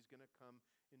resurrection, he's going to come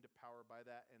into power by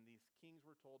that. And these kings,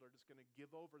 we're told, are just going to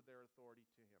give over their authority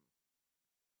to him.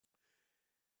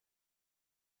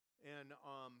 And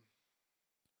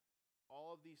all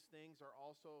of these things are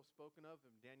also spoken of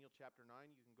in Daniel chapter 9.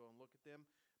 You can go and look at them.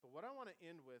 But what I want to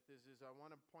end with is I want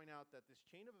to point out that this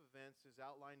chain of events is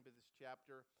outlined by this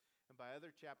chapter and by other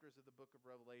chapters of the book of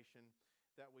Revelation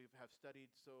that we have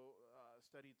studied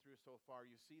through so far.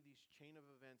 You see these chain of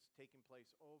events taking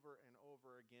place over and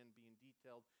over again, being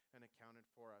detailed and accounted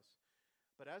for us.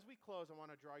 But as we close, I want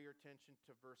to draw your attention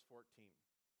to verse 14,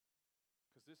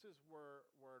 because this is where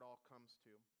it all comes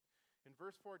to. In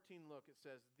verse 14, look, it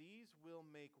says, "These will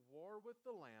make war with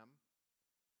the Lamb,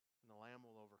 and the Lamb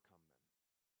will overcome them.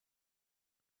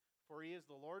 For he is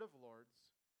the Lord of lords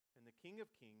and the King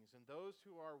of kings, and those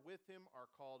who are with him are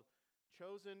called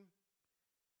chosen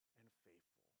and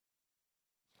faithful."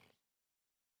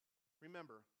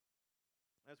 Remember,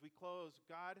 as we close,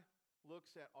 God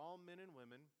looks at all men and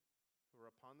women who are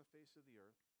upon the face of the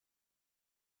earth,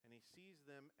 And he sees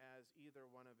them as either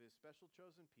one of his special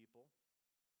chosen people,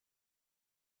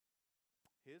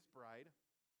 his bride,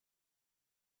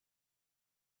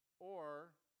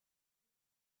 or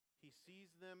he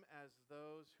sees them as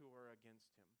those who are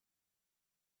against him.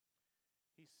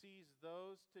 He sees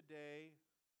those today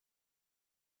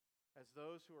as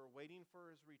those who are waiting for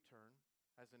his return,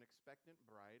 as an expectant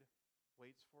bride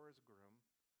waits for his groom,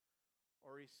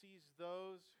 or he sees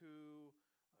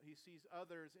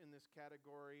others in this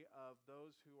category of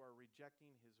those who are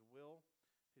rejecting his will,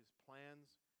 his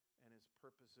plans, and his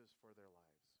purposes for their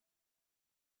lives.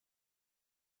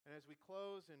 And as we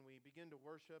close and we begin to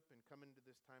worship and come into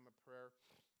this time of prayer,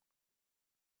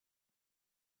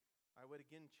 I would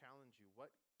again challenge you, what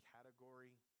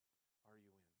category are you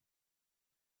in?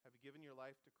 Have you given your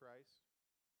life to Christ?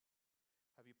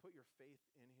 Have you put your faith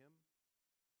in him?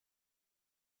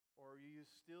 Or are you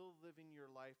still living your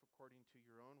life according to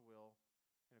your own will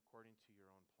and according to your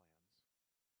own plans?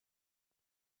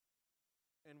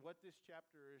 And what this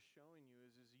chapter is showing you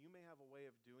is you may have a way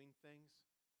of doing things,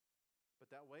 but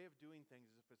that way of doing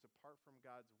things, if it's apart from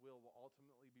God's will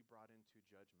ultimately be brought into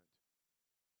judgment.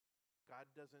 God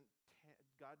doesn't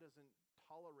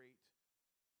tolerate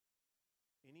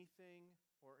anything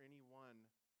or anyone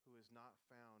who is not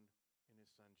found in his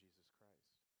Son, Jesus Christ.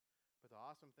 But the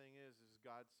awesome thing is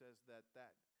God says that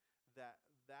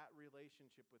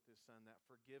relationship with his Son, that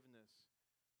forgiveness,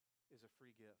 is a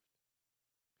free gift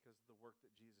because of the work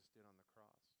that Jesus did on the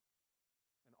cross.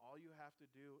 And all you have to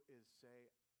do is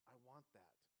say, I want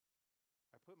that.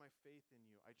 I put my faith in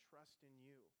you. I trust in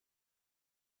you.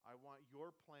 I want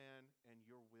your plan and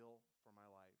your will for my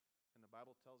life. And the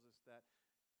Bible tells us that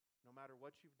no matter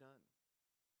what you've done,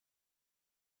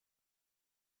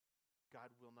 God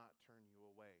will not turn you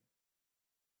away.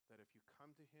 That if you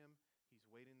come to him, he's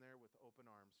waiting there with open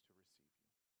arms to receive you.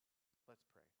 Let's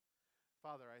pray.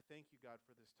 Father, I thank you, God,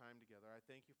 for this time together. I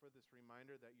thank you for this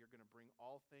reminder that you're going to bring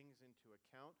all things into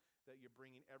account, that you're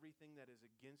bringing everything that is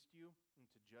against you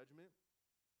into judgment.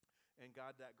 And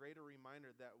God, that greater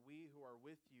reminder that we who are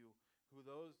with you,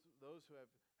 those who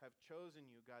have chosen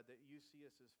you, God, that you see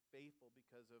us as faithful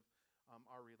because of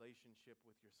our relationship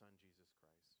with your Son, Jesus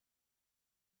Christ.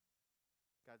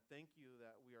 God, thank you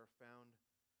that we are found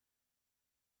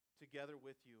together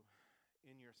with you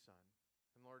in your Son.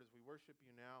 And Lord, as we worship you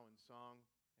now in song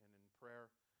and in prayer,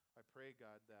 I pray,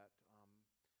 God, that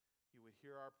you would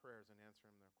hear our prayers and answer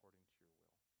them according to your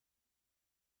will.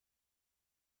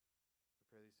 We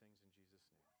pray these things in Jesus'